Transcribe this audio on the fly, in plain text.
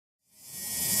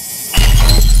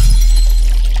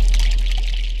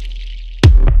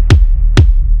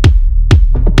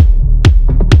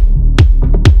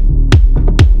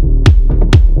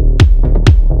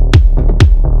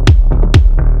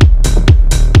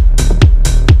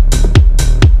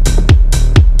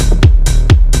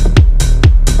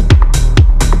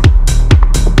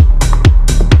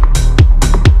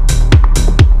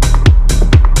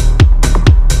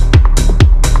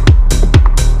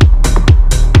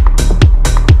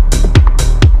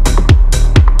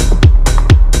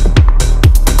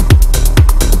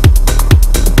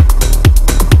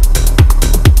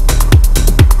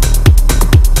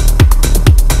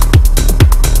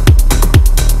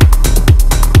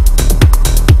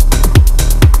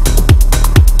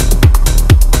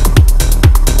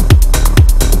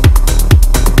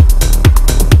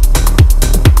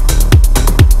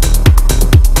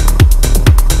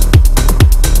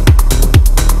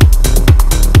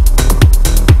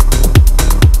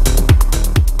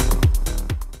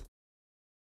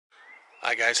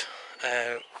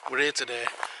We're here today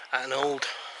at an old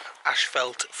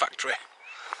asphalt factory.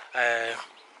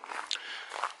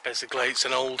 Basically it's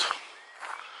an old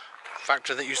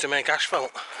factory that used to make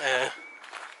asphalt.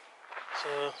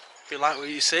 So if you like what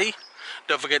you see,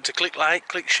 don't forget to click like,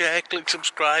 click share, click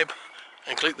subscribe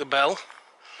and click the bell.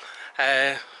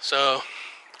 So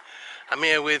I'm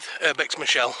here with Urbex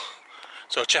Michelle,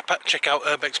 so check out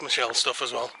Urbex Michelle's stuff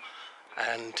as well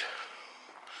and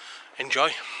enjoy.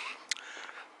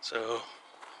 So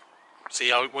see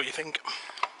what you think.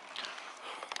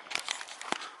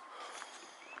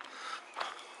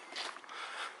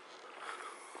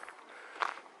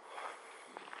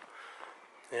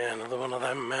 Yeah, another one of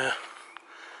them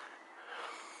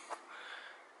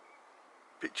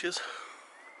pictures.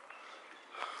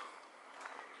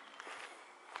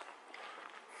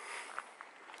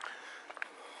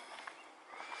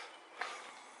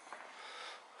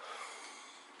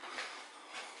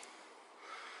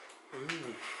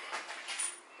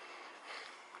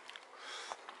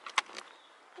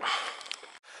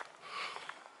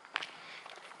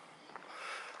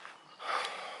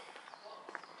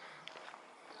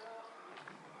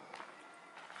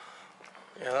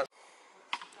 Yeah, that.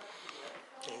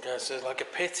 You guys, there's like a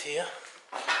pit here.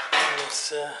 And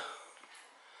this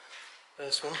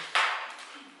first one,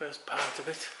 first part of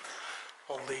it.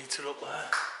 All leads are up there.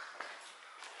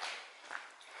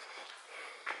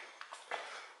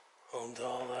 Old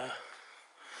door there,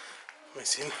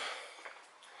 missing.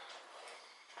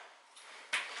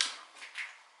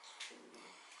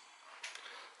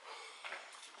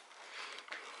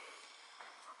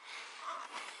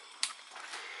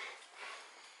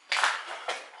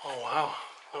 Oh wow,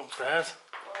 upstairs.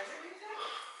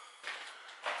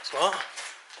 What's what?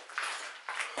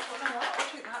 I don't know what do you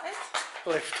think that is?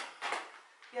 Lift.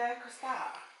 Yeah, because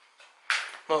that.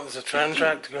 Well, there's a train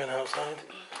track going outside.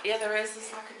 Yeah, there is.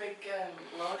 There's like a big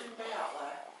loading bay out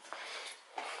there.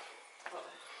 But I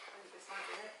think this might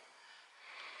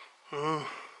be it.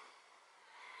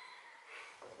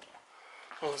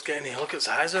 Well, it's getting here. Look at the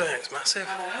size of it. It's massive.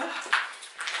 I know.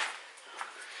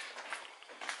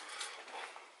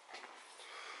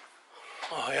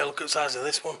 Oh yeah, look at the size of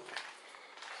this one.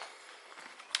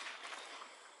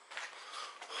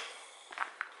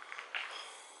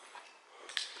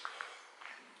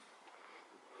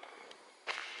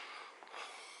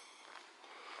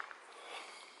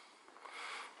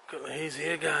 Look at these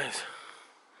here, guys.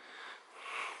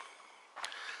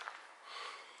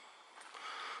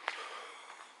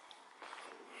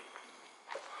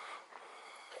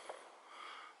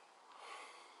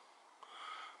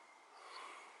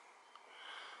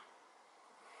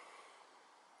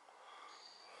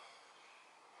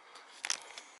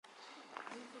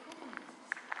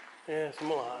 Yeah,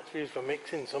 something like that. It's used for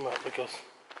mixing something because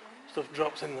stuff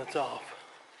drops in the top.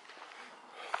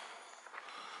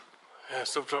 Yeah,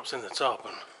 stuff drops in the top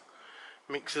and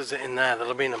mixes it in there. There'll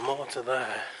have been a mortar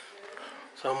there.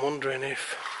 So I'm wondering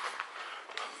if...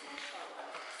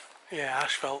 Yeah,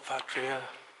 asphalt factory, yeah.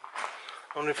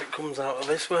 I wonder if it comes out of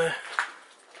this way.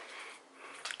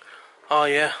 Oh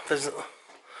yeah, there's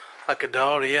like a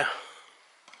door here.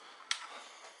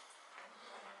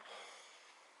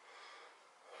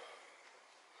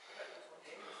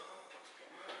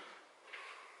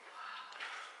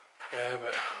 Yeah,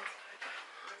 but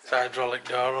it's a hydraulic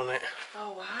door on it.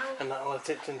 Oh wow. And that'll let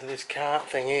it into this cart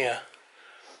thing here.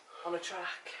 On a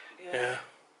track. Yeah. Yeah.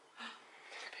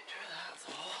 Picture of that. That's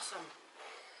awesome.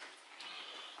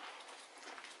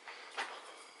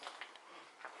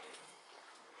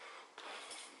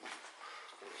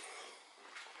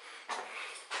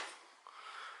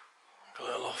 A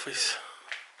little office.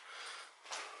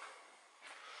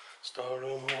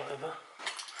 Storeroom or whatever.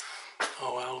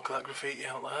 Oh wow, look at that graffiti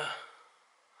out there.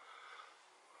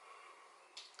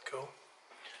 Cool.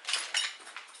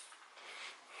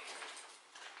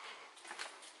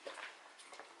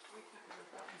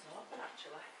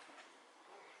 Actually.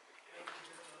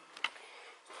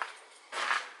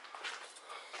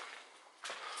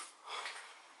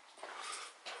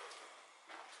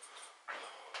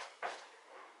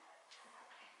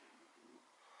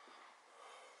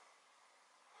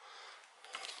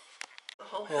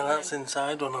 Yeah, that's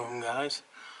inside one of them, guys.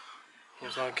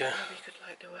 It's like a... Maybe you could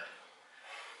like do a...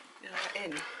 You know,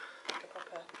 in. Like a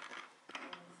proper...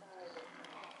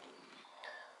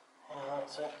 Yeah,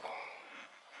 that's it.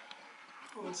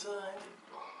 Inside.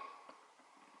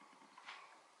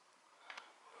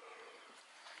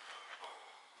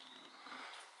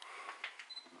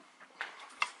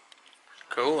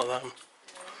 Cool, I them.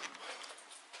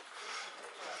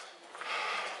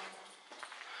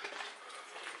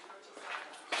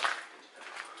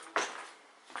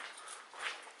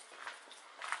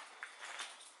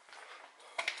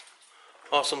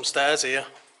 Awesome stairs here.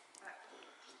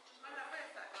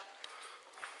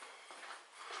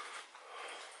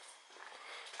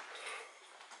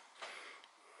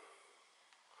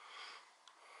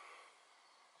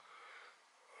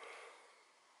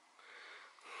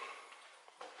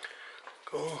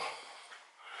 Cool.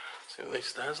 See what these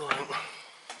stairs are like.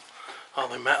 Are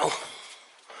they metal?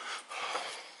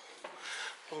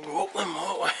 We'll go up them,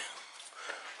 won't we?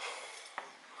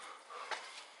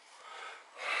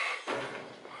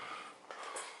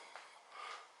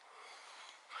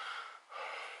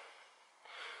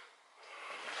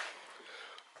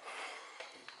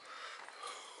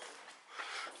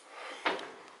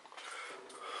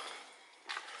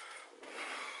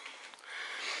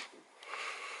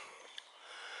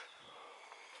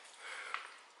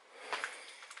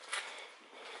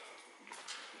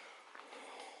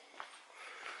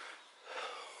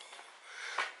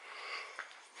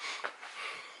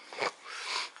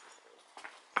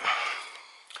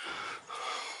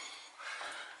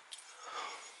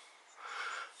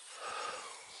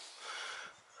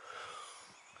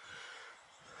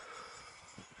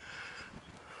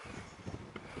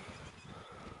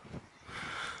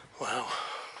 Wow.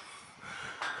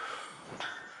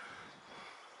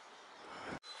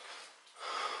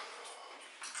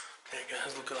 Hey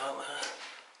guys, look at that there.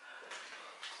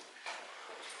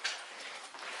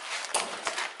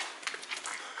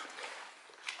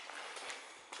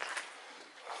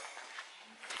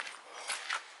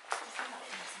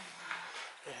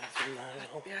 Yeah, it's in there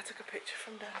as well. Yeah, I took a picture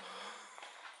from down.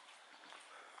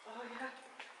 Oh yeah.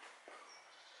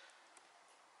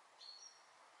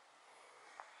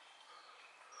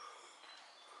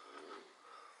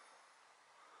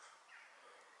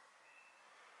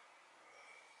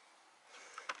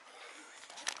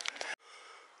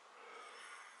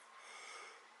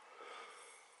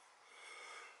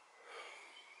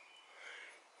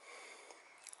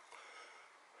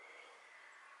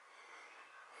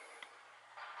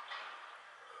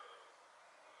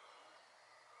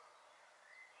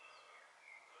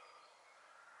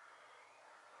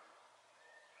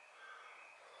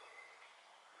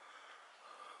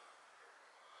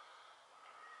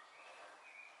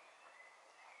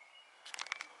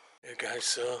 Yeah guys,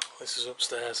 so this is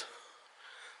upstairs.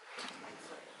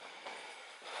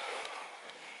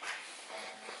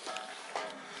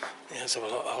 Yeah, let's have a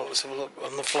look. Let's have a look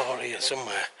on the floor here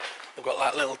somewhere. They've got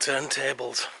like little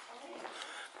turntables.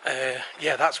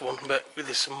 Yeah, that's one, but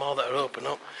there's some more that are open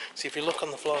up. See, if you look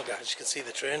on the floor, guys, you can see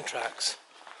the train tracks.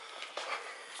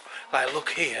 Like, look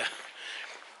here.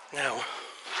 Now,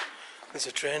 there's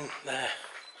a train there.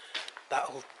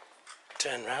 That'll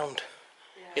turn round.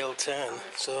 Yeah. It'll turn,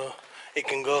 so it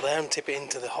can go there and tip it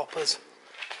into the hoppers.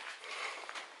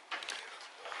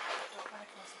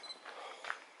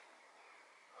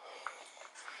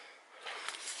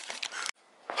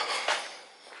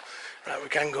 Right, we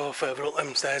can go further up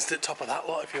them stairs to the top of that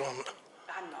lot if you want.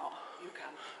 I'm not. You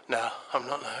can. No, I'm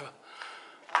not now.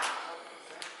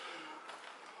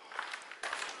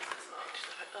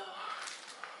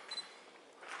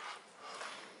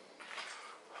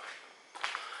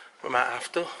 We might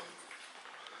have to.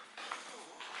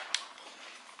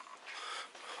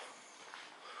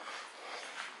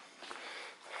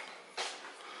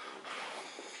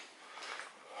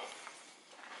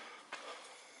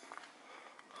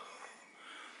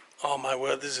 Oh my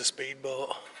word, there's a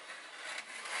speedboat.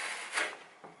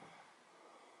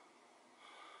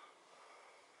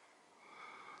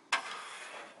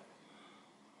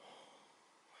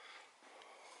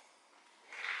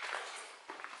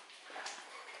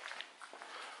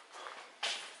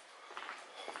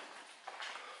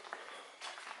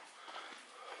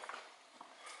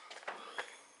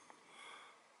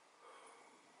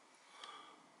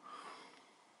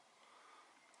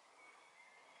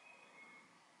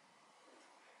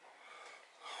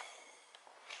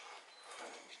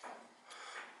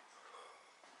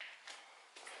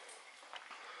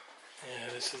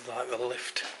 Yeah, this is like the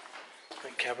lift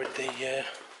that carried the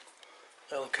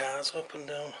little cars up and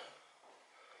down.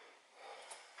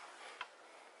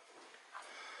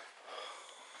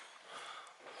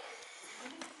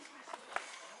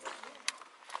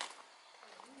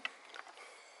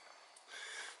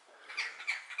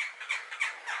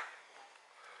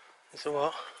 It's a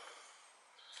what?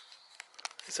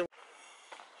 It's a...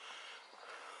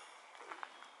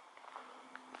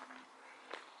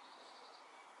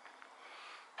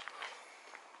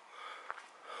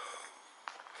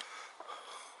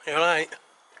 You alright?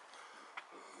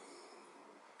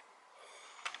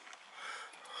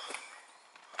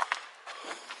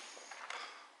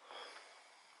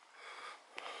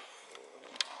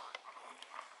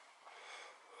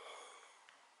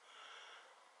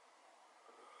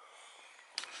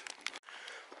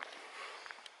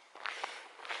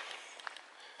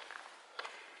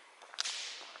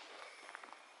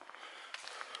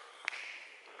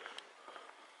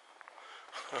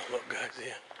 Oh look guys,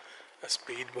 here, a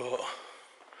speedboat.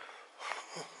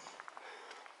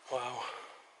 Wow.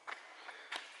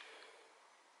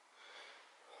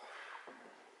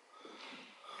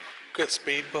 Good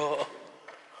speedboat.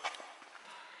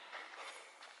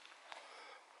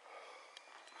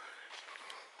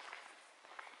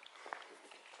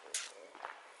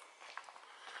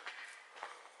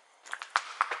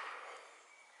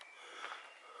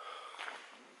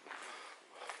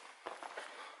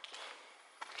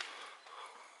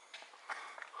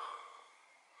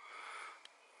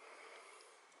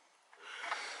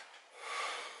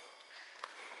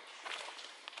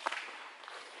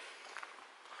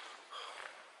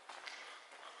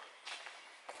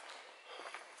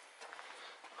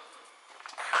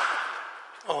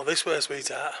 Oh, this way,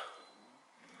 sweetheart.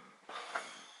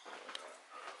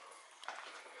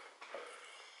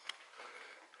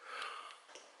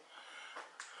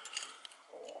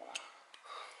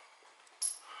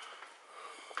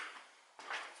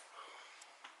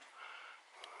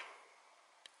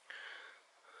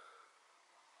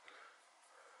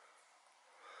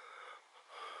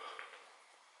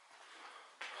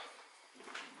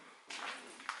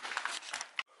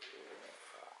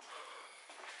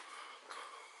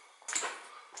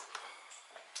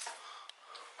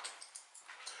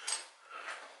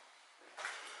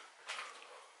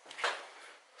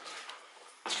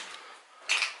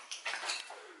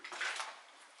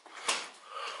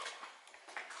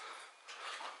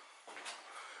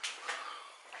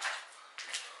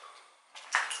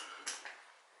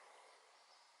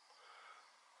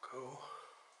 Cool.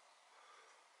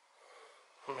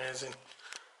 Amazing.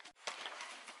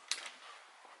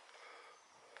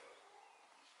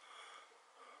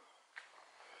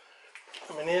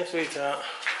 I'm in here, sweetheart.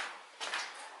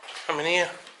 I'm in here.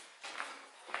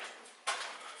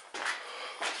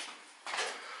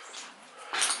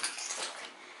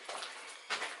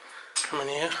 I'm in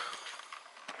here.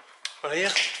 What are you?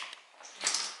 See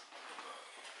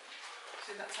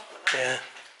that tablet there? Yeah.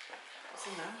 What's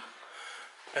in there?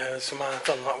 There's some art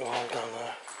on that wall down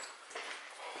there.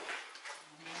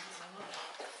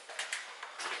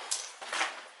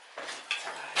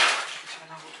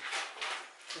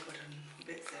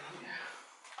 Bits there, haven't you?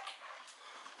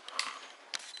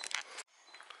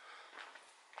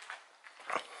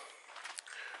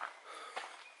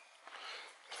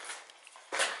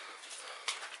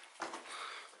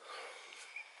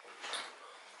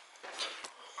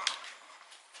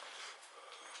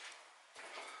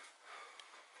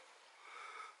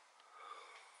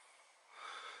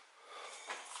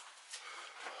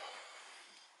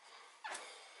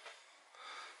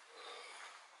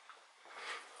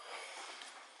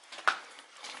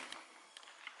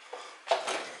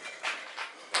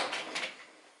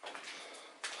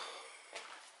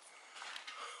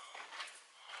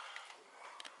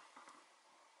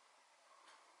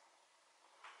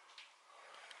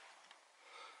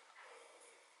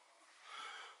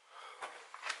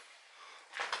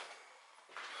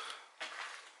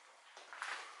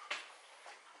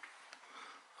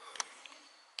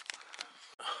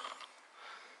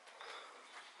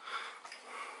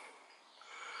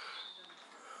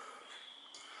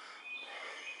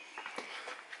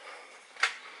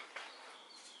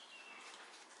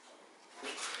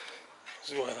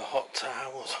 This is where the hot tire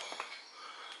was.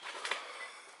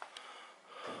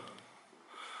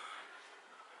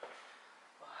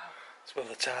 Wow. That's where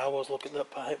the tire was. Look at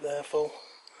that pipe there full. Oh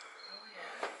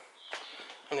yeah.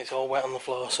 And it's all wet on the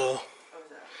floor, so Oh, is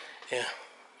that okay? yeah.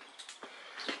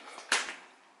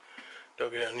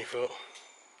 Don't get it on your foot.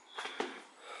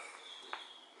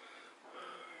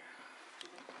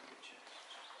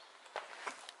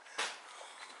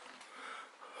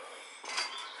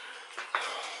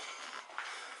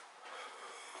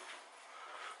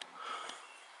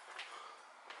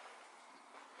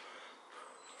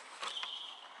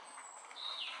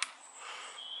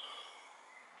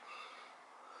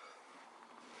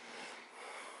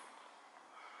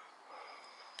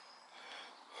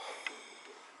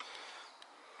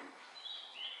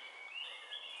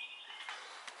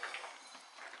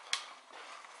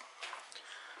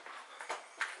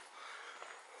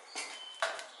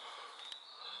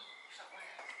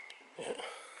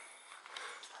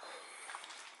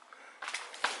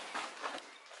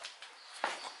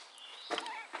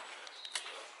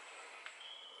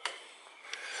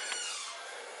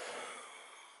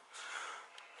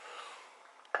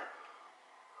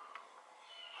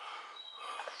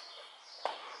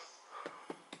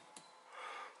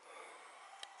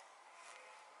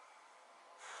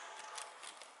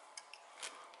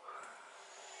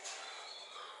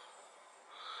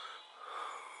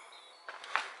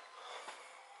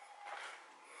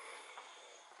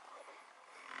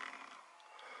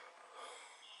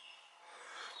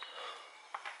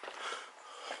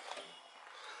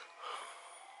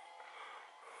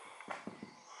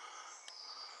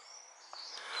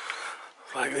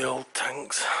 Like the old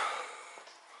tanks.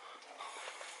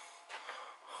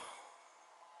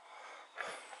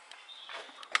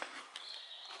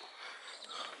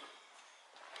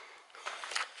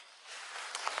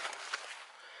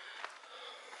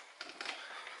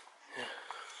 Yeah.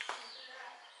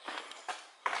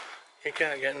 You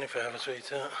can't get any further,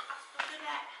 sweetheart.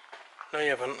 No, you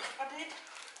haven't. I did.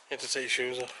 You have to take your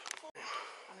shoes off. I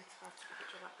need to take a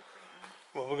picture of that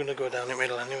before. Well, we're going to go down the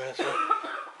middle anyway, so That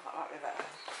might be better.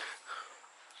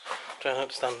 try not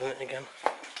to stand in it again. I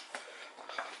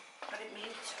didn't mean to.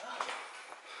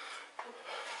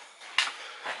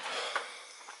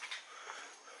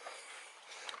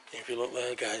 If you look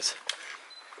there, guys,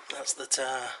 that's the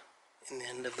tar in the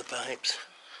end of the pipes.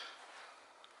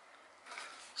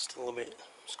 Still a bit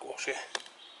squashy.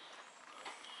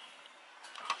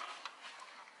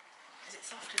 Is it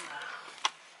soft in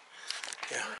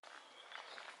there? Yeah.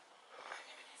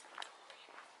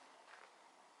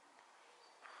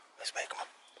 Let's make them up.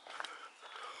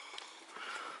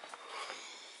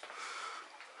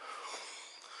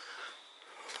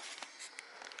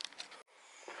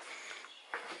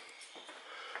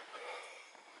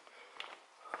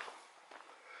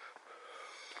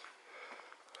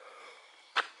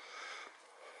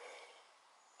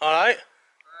 Alright?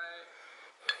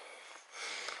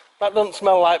 That doesn't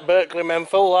smell like Berkeley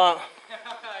menthol, that.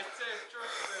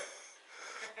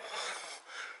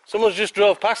 Someone's just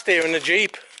drove past here in a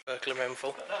Jeep. Berkeley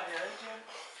menthol.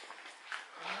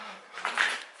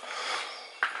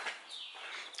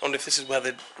 I wonder if this is where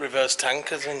they reverse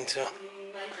tankers into.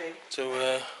 Maybe.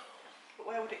 But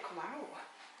where would it come out?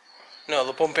 No,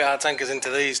 they'll pump it out tankers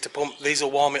into these to pump. These will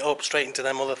warm it up straight into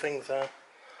them other things there.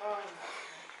 Oh, okay.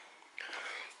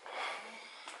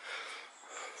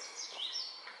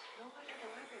 No, I don't know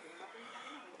where they were.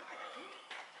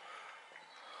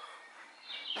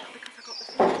 I think because I got the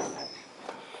fingers then.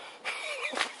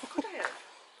 Could I have?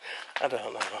 I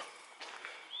don't know.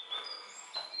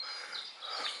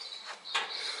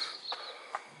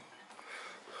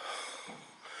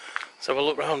 So we'll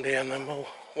look round here and then we'll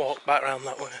walk back round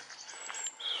that way.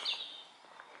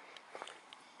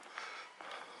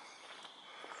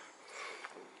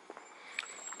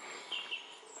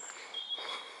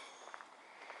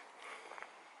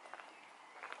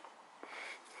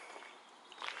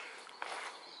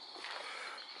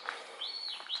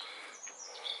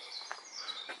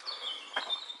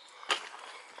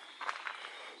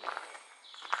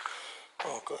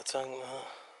 Oh, I've got a tank there.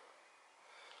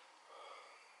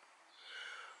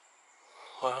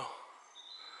 Wow.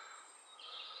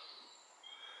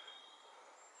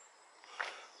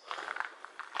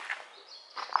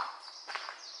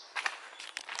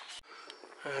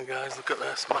 Guys, look at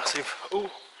this massive. Ooh,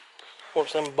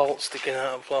 watch them bolts sticking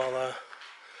out of the floor there.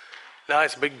 No,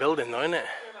 it's a big building though, isn't it?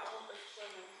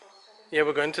 Yeah,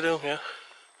 we're going to do, yeah.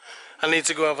 I need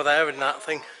to go over there in that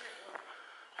thing.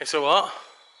 It's a what?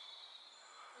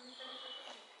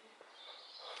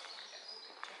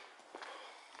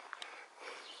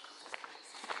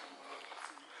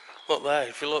 Look there,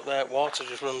 if you look there, water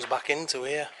just runs back into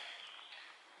here.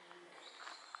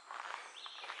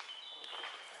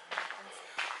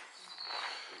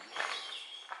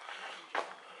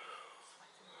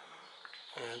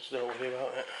 Yeah, just don't worry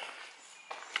about it.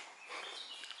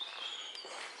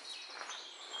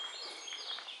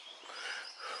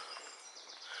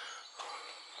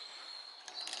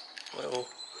 Well,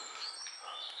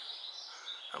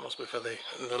 that must be for the.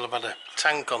 They'll have had a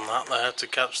tank on that there to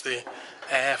catch the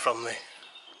air from the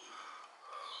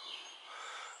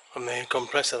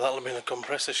compressor. That'll have been a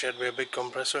compressor shed with a big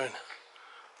compressor in.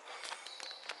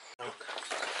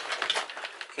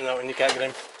 You know when you can't get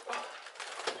in.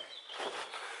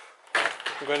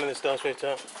 I'm going in this door,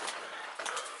 sweetheart.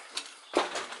 Yeah,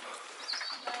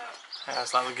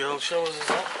 that's like the girls' showers, is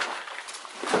that?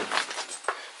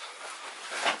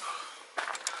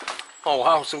 Oh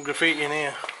wow, some graffiti in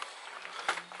here.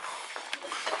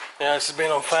 Yeah, this has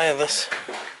been on fire, this.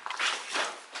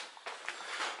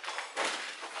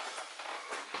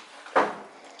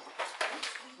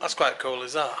 That's quite cool,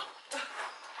 is that?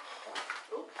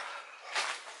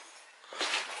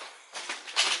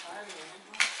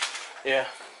 Yeah.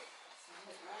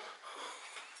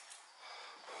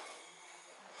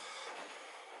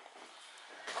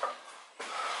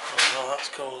 Oh, that's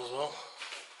cool as well.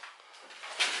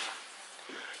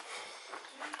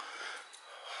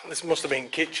 This must have been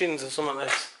kitchens or something like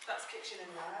this. That's kitchen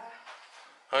in there.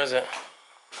 How is it?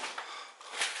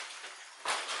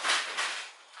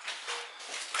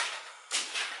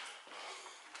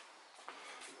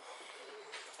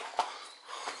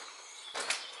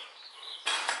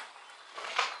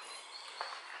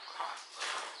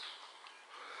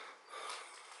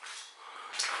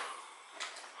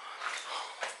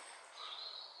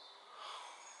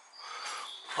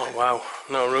 Oh wow,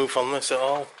 no roof on this at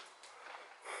all.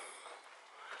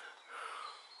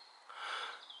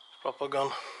 Proper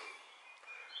gone.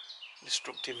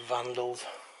 Destructive vandals.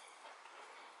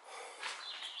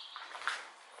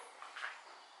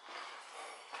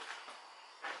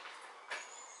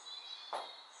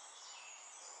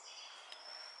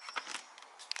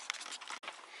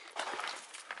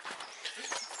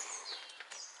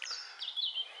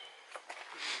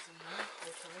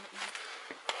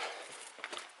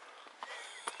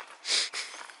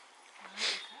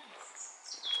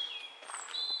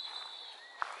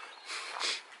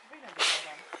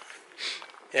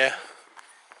 Yeah.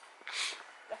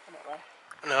 Definitely.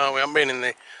 No, we haven't been in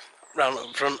the round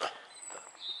up front.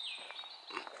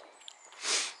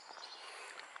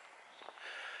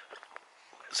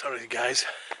 Sorry guys.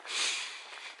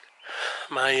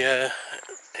 My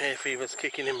hay fever's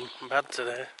kicking in bad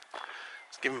today.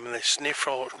 It's giving me the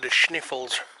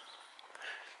sniffles.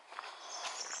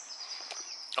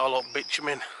 All up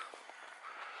bitumen. Oh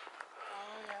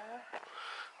yeah.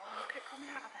 Oh, look it coming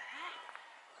out of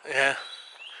there. Yeah.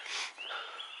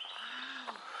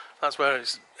 Wow. That's where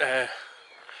it's. I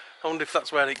wonder if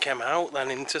that's where it came out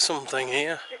then into something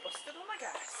here. It busted on, I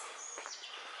guess.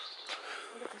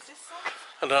 Wonder if it's this soft.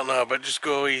 I don't know, but just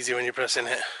go easy when you're pressing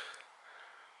it. Hard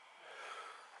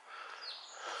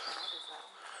is that?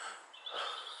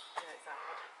 Yeah, it's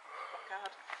hard. Rock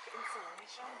hard.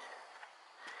 Insulation.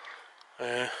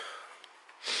 Yeah.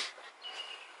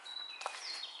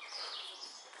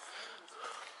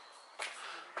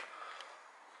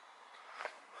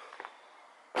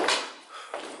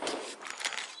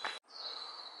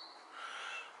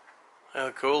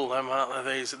 They're cool, them, aren't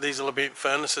they? These will be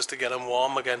furnaces to get them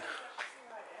warm again.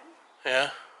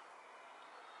 Yeah.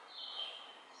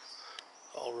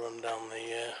 All run down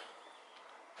the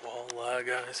wall there,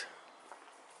 guys.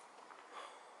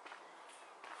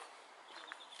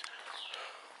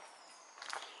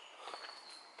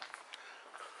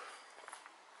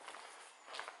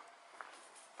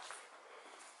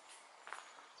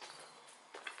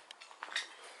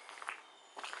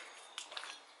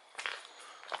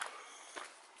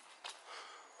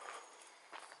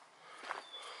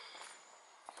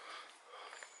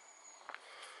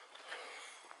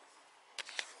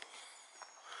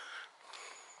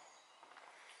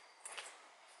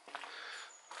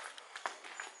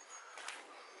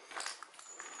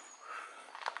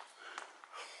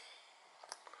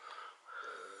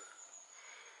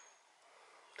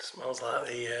 Smells like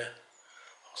the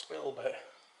hospital bit.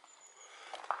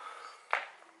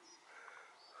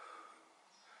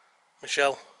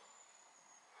 Michelle.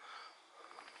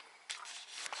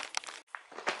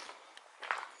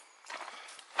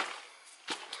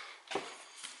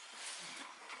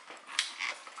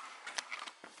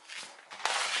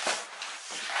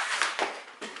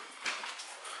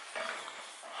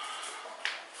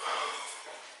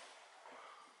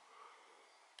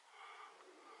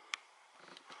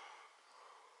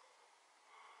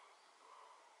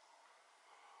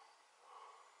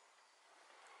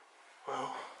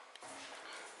 Well.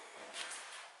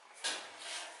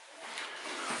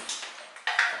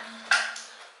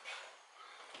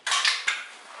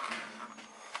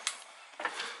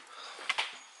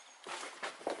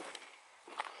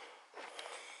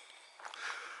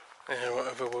 Yeah,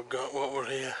 whatever we've got, what we're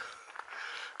here,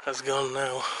 has gone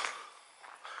now.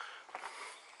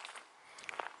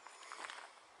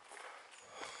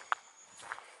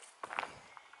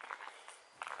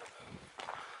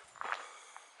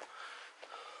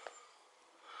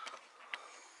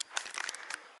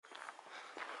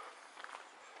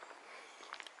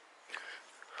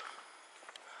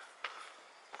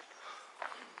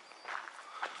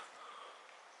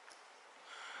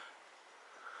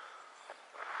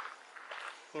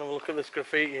 Have a look at this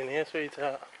graffiti in here,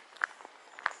 sweetheart.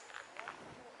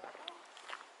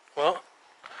 What?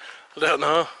 I don't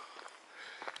know.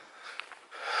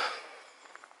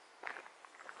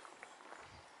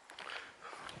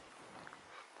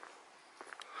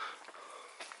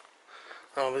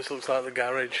 Oh, this looks like the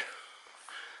garage.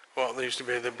 What, there used to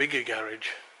be the bigger garage.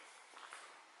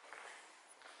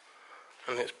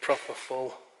 And it's proper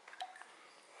full.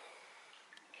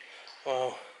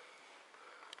 Wow.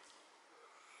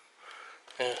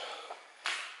 Yeah.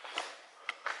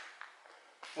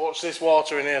 Watch this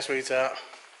water in here, sweetheart.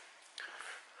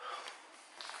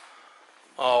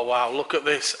 Oh wow, look at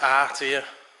this art here.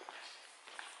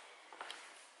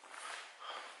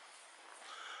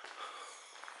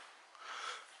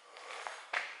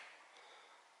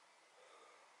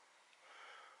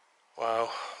 Wow,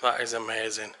 that is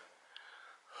amazing.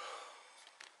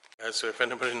 So if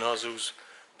anybody knows who's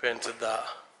painted that,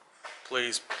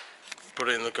 please put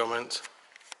it in the comments,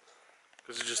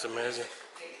 because it's just amazing.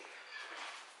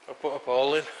 I'll put a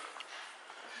poll in.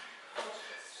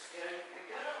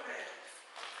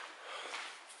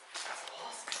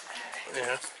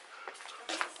 Yeah.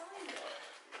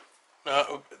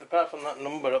 No, apart from that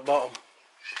number at bottom.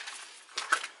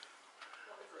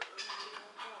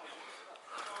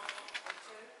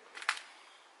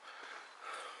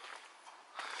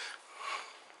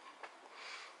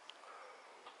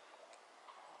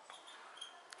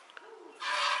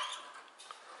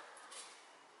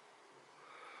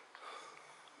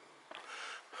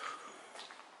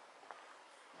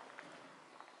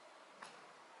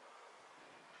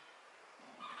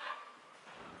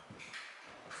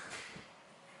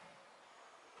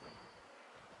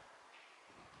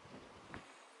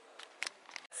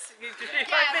 Just 5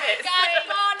 minutes. Guys,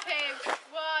 come on, Pim.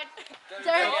 One.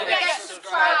 Don't forget to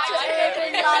subscribe to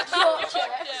Urban Lad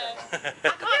Yorkshire.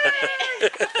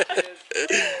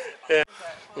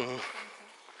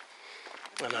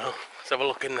 I know. Let's have a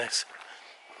look in this.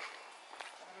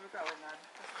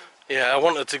 Yeah, I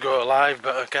wanted to go live,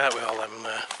 but I can't with all them.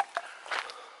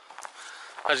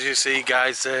 As you see,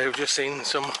 guys, we've just seen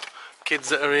some kids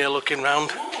that are here looking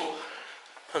round.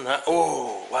 And that.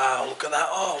 Oh, wow! Look at that!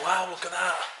 Oh, wow! Look at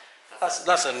that!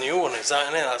 That's a new one, is that,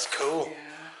 isn't it? That's cool. Yeah.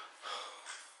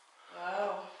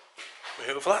 Wow.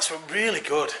 Beautiful. That's really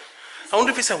good. I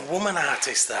wonder if it's a woman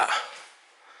artist, that.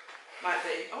 Might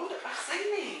be. Oh, I've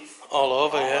seen these. All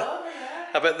over, yeah. All over, yeah.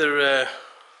 I bet they're. I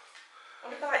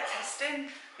wonder if they're like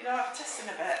testing. You know, like testing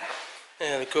a bit.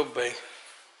 Yeah, they could be.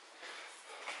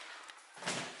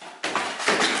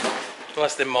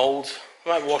 Unless they're moulds.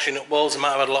 They might be washing up walls. They might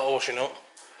have had a lot of washing up.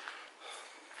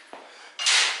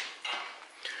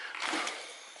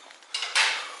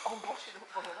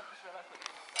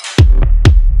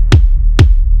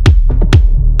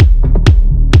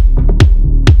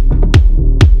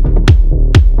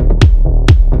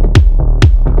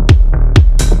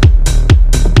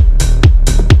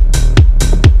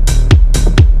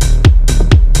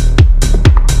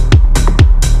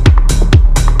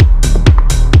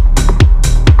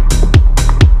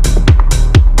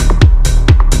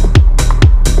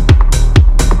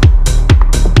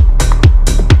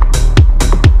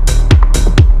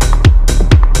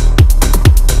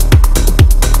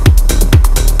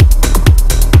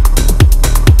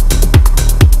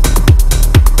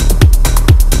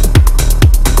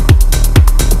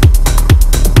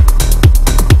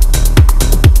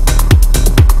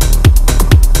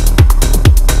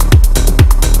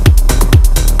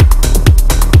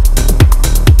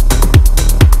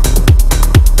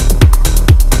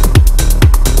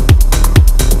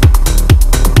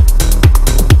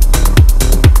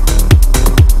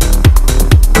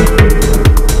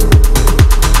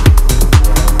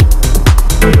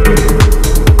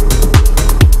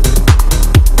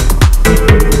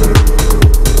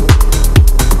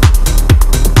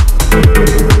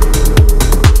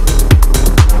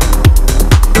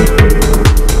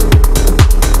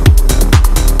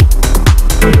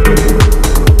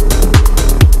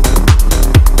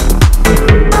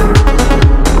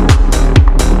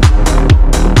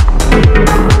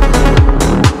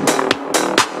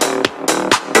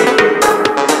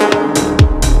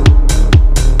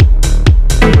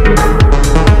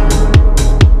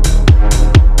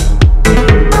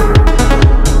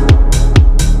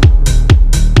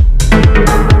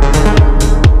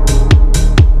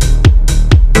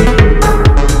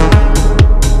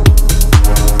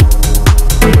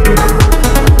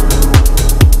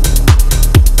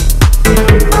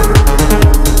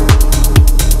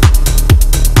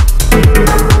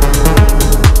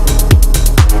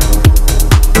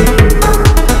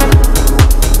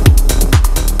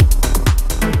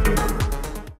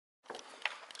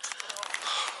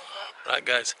 Right,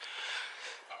 guys,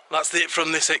 that's it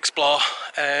from this explore.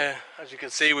 As you can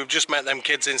see, we've just met them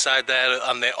kids inside there,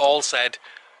 and they all said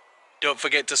don't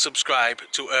forget to subscribe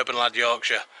to Urban Lad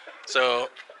Yorkshire. So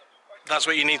that's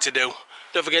what you need to do.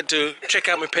 Don't forget to check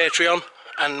out my Patreon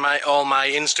and all my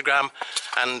Instagram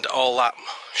and all that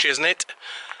shiznit.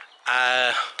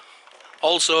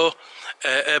 Also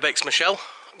Urbex Michelle,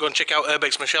 go and check out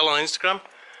Urbex Michelle on Instagram.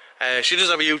 She does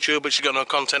have a YouTube, but she's got no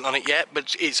content on it yet,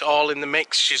 but it's all in the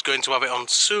mix. She's going to have it on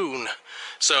soon.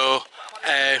 So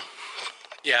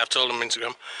yeah, I've told them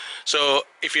Instagram. So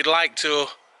if you'd like to,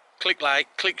 click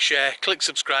like, click share, click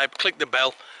subscribe, click the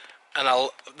bell, and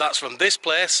that's from this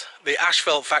place, the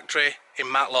Asphalt Factory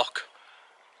in Matlock.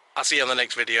 I'll see you on the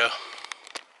next video.